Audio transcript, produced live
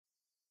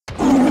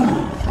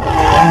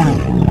It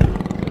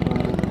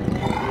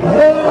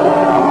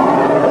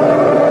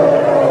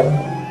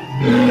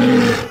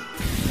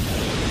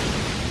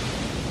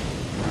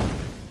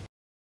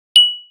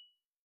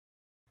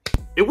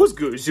was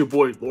good, it's your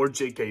boy Lord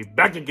JK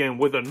back again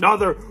with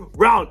another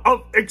round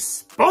of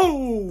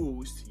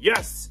Exposed!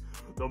 Yes,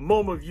 the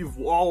moment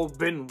you've all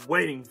been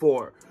waiting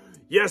for.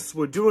 Yes,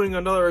 we're doing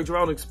another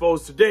round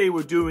Exposed. Today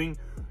we're doing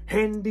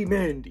Handy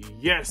Mandy.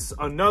 Yes,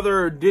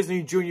 another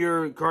Disney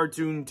Junior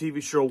cartoon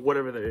TV show,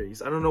 whatever that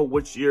is. I don't know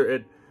which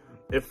year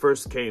it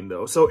first came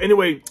though. So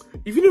anyway,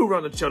 if you're new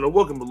around the channel,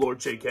 welcome to Lord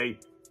JK.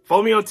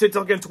 Follow me on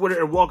TikTok and Twitter,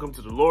 and welcome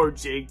to the Lord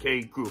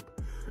JK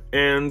group.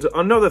 And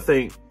another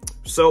thing,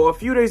 so a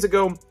few days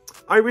ago,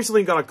 I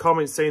recently got a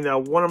comment saying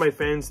that one of my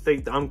fans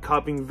think that I'm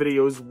copying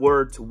videos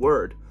word to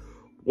word.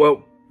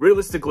 Well,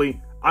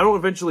 realistically, I don't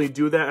eventually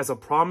do that as a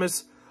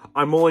promise.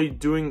 I'm only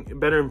doing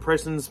better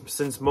impressions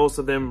since most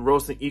of them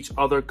roasting each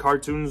other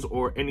cartoons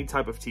or any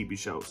type of TV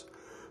shows.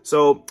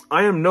 So,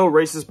 I am no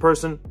racist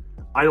person.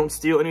 I don't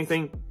steal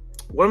anything.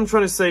 What I'm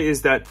trying to say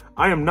is that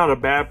I am not a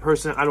bad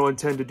person. I don't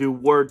intend to do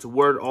word to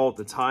word all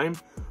the time.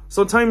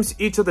 Sometimes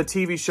each of the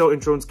TV show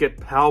intros get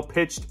PAL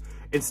pitched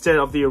instead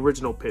of the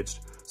original pitched.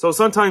 So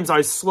sometimes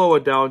I slow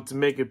it down to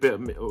make it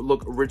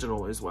look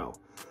original as well.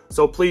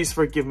 So please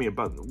forgive me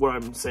about what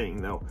I'm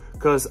saying though,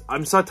 because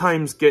I'm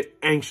sometimes get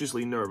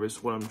anxiously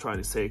nervous what I'm trying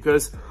to say,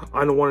 because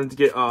I don't want to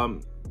get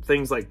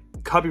things like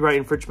copyright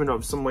infringement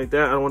or something like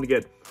that. I don't want to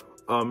get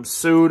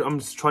sued. I'm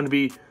just trying to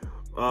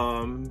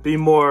be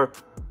more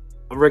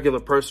a regular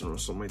person or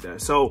something like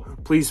that. So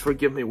please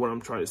forgive me what I'm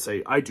trying to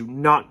say. I do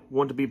not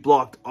want to be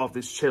blocked off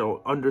this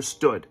channel.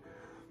 Understood?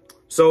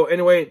 So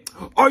anyway,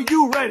 are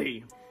you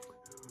ready?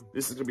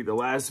 This is gonna be the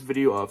last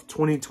video of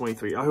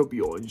 2023. I hope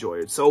you all enjoy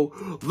it. So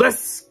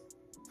let's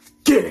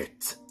get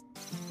it.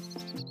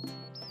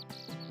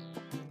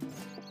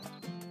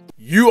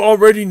 You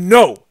already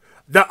know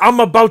that I'm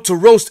about to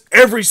roast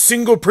every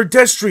single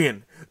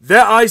pedestrian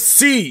that I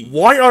see.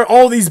 Why are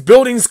all these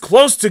buildings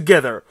close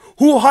together?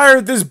 Who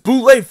hired this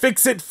bootleg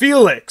fix-it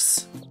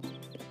Felix?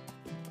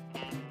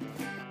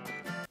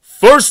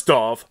 First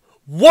off,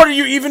 what are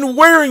you even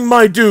wearing,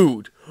 my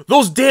dude?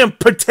 Those damn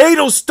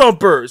potato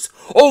stumpers!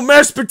 Oh,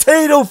 mashed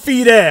potato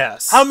feet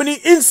ass! How many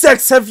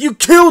insects have you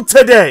killed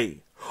today?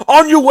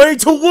 On your way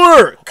to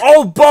work!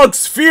 All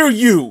bugs fear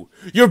you!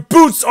 Your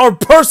boots are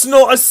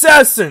personal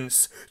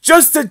assassins!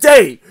 Just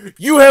today,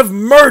 you have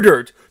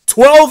murdered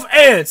 12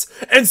 ants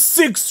and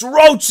 6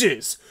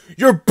 roaches!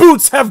 Your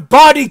boots have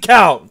body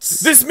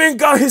counts! This man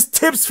got his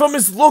tips from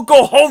his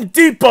local Home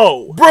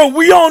Depot! Bro,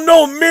 we all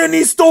know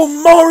Manny stole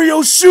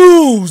Mario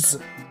shoes!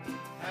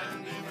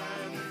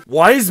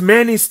 Why is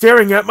Manny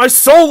staring at my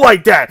soul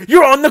like that?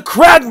 You're on the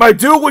crack, my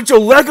dude, with your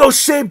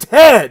Lego-shaped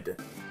head!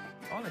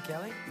 Hola,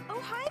 Kelly.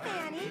 Oh, hi,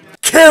 Manny.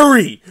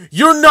 Carrie,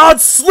 you're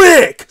not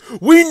slick!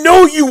 We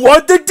know you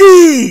want the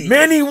D!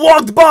 Manny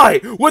walked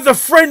by with a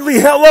friendly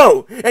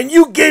hello, and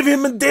you gave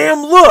him a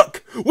damn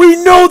look!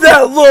 We know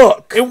that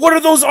look! And what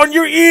are those on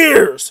your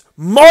ears?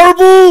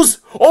 Marbles?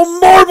 Oh,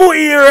 marble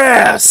ear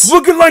ass!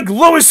 Looking like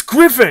Lois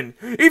Griffin!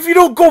 If you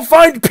don't go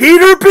find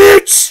Peter,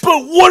 bitch!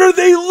 But what are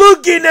they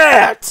looking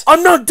at?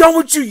 I'm not done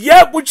with you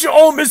yet with your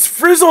old Miss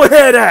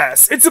Frizzlehead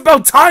ass! It's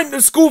about time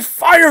the school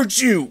fired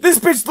you! This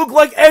bitch looked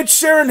like Ed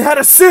Sheeran had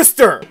a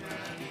sister!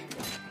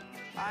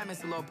 Hi,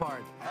 Mr.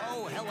 Lopard.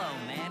 Oh, hello,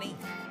 Manny.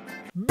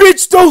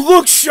 Bitch, don't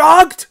look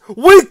shocked!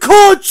 We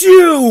caught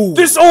you!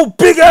 This old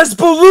big-ass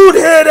balloon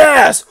head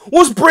ass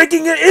was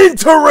breaking an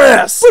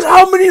interest! But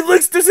how many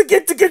licks does it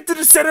get to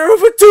the center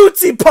of a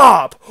Tootsie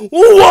Pop?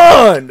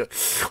 1!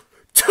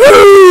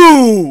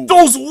 2!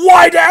 Those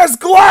wide-ass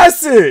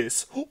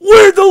glasses!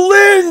 Where the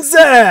lens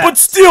at? But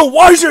still,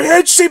 why is your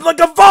head shaped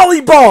like a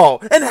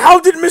volleyball? And how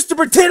did Mr.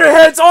 Potato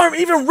Head's arm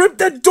even rip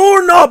that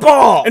doorknob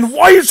off? And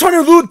why are you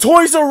trying to loot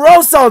Toys R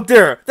Us out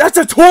there? That's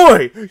a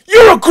toy!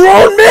 You're a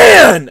grown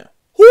man!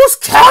 Whose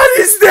cat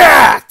is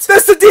that?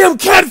 That's the damn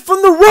cat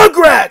from the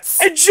Rugrats!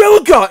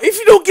 Angelica, if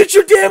you don't get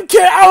your damn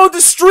cat out of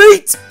the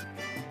street!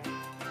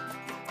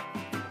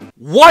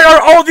 Why are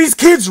all these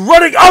kids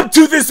running up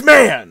to this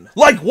man?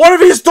 Like what of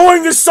his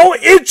doing is so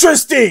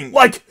interesting!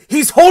 Like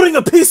he's holding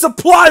a piece of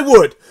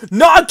plywood,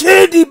 not a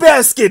candy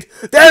basket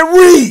that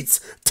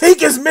reads,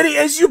 "Take as many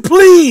as you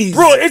please."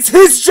 Bro, it's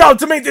his job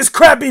to make this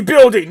crappy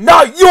building,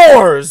 not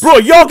yours. Bro,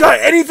 y'all got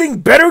anything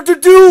better to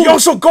do? Y'all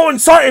should go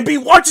inside and be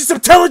watching some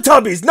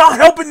Teletubbies, not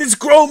helping this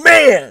grown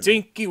man.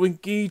 Tinky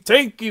Winky,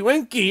 Tinky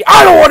Winky.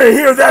 I don't want to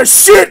hear that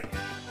shit.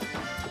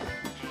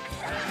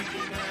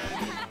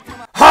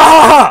 Ha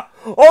ha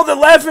ha! All the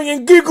laughing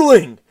and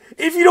giggling.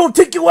 If you don't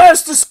take your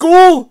ass to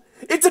school,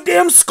 it's a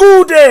damn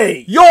school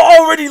day. You're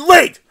already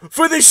late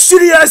for this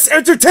shitty ass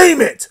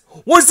entertainment.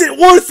 Was it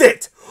worth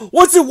it?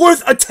 Was it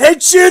worth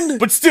attention?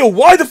 But still,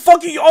 why the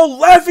fuck are you all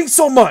laughing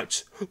so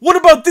much? What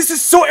about this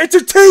is so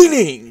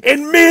entertaining?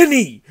 And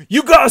Manny,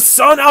 you got a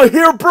son out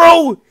here,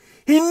 bro?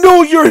 He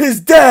know you're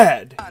his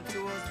dad.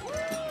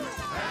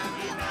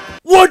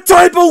 What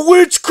type of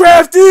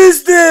witchcraft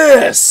is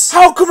this?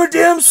 How come a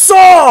damn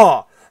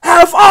saw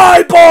have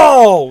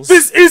eyeballs?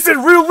 This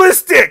isn't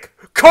realistic.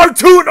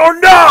 cartoon or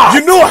not?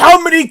 You know how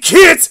many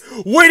kids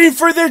waiting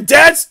for their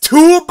dad's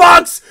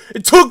toolbox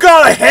and took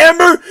out a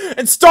hammer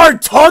and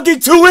started talking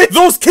to it?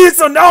 Those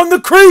kids are now in the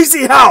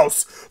crazy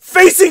house,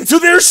 facing to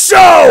their show!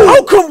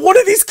 How come one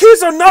of these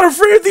kids are not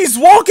afraid of these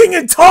walking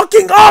and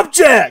talking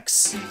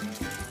objects?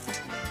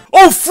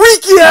 Oh,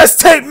 freaky ass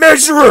tape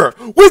measurer!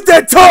 What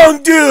that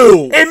tongue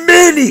do? And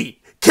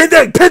Manny, can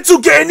that pencil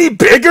get any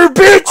bigger,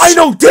 bitch? I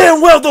know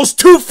damn well those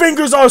two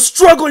fingers are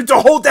struggling to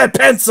hold that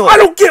pencil. I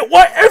don't get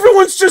why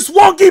everyone's just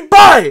walking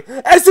by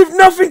as if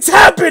nothing's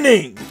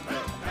happening.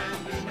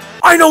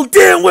 I know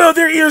damn well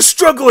their ears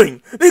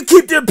struggling. They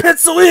keep their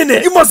pencil in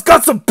it. You must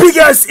got some big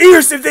ass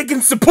ears if they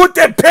can support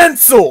that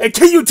pencil. And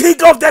can you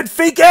take off that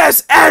fake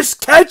ass Ash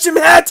Ketchum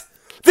hat?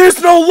 There's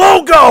no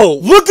logo!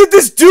 Look at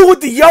this dude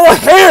with the yellow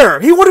hair!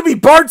 He want to be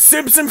Bart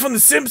Simpson from The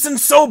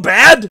Simpsons so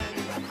bad?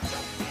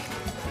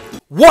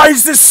 Why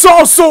is this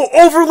saw so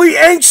overly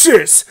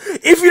anxious?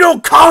 If you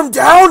don't calm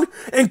down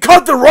and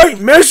cut the right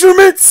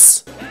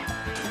measurements?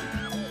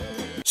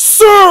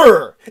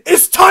 Sir!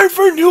 It's time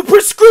for a new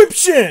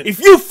prescription! If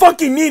you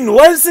fucking need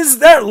lenses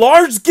that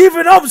large, give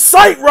it up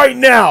sight right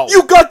now!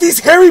 You got these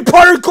Harry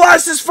Potter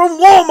glasses from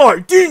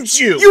Walmart, didn't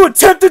you? You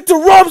attempted to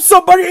rob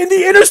somebody in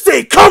the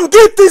interstate! Come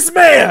get this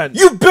man!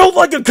 You built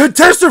like a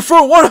contestant for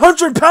a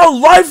 100-pound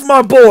life,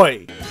 my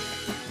boy!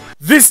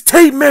 This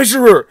tape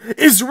measurer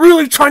is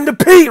really trying to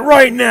paint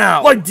right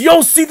now! Like, do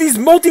y'all see these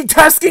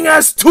multitasking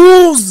ass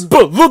tools?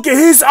 But look at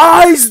his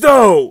eyes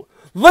though!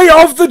 Lay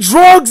off the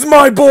drugs,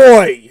 my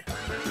boy!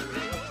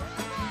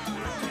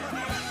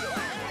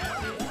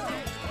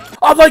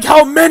 I like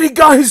how Manny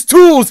got his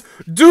tools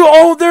do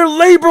all their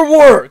labor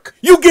work.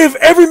 You give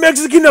every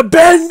Mexican a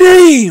bad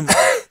name,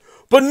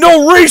 but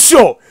no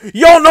racial.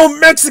 Y'all know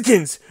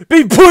Mexicans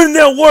be putting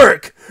their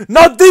work,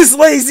 not this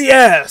lazy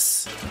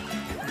ass.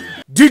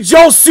 Did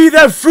y'all see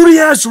that fruity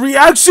ass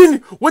reaction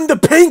when the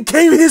paint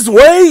came his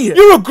way?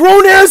 You're a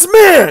grown ass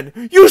man.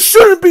 You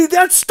shouldn't be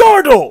that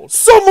startled.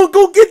 Someone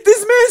go get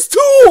this man's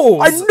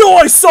tools. I know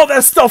I saw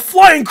that stuff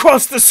flying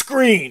across the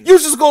screen. You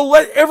just gonna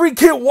let every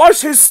kid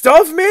watch his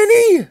stuff,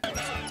 Manny?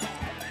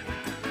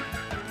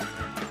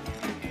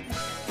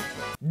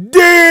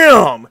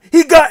 Damn!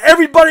 He got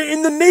everybody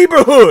in the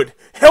neighborhood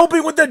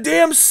helping with the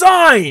damn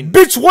sign.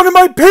 Bitch, what am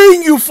I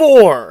paying you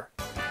for?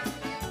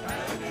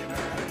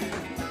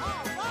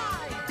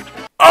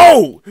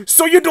 Oh,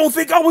 so you don't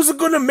think I wasn't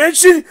gonna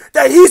mention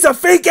that he's a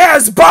fake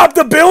ass Bob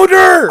the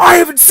Builder? I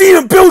haven't seen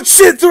him build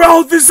shit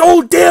throughout this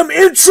whole damn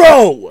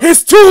intro.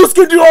 His tools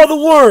can do all the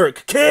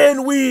work.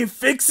 Can we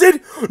fix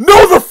it?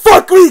 No the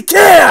fuck we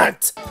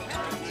can't!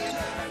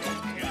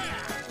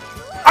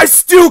 I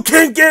still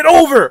can't get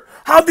over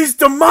how these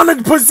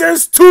demonic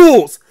possessed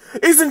tools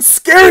isn't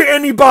scaring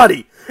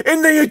anybody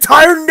in the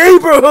entire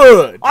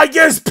neighborhood. I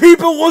guess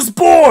people was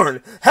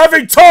born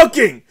having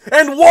talking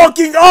and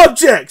walking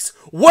objects.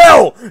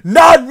 Well,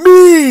 not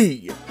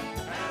me!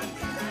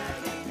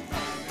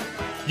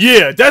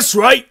 Yeah, that's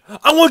right.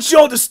 I want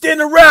y'all to stand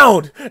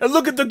around and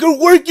look at the good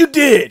work you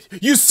did.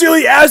 You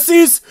silly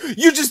asses,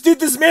 you just did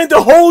this man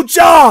the whole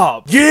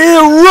job.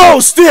 Yeah,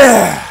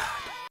 roasted!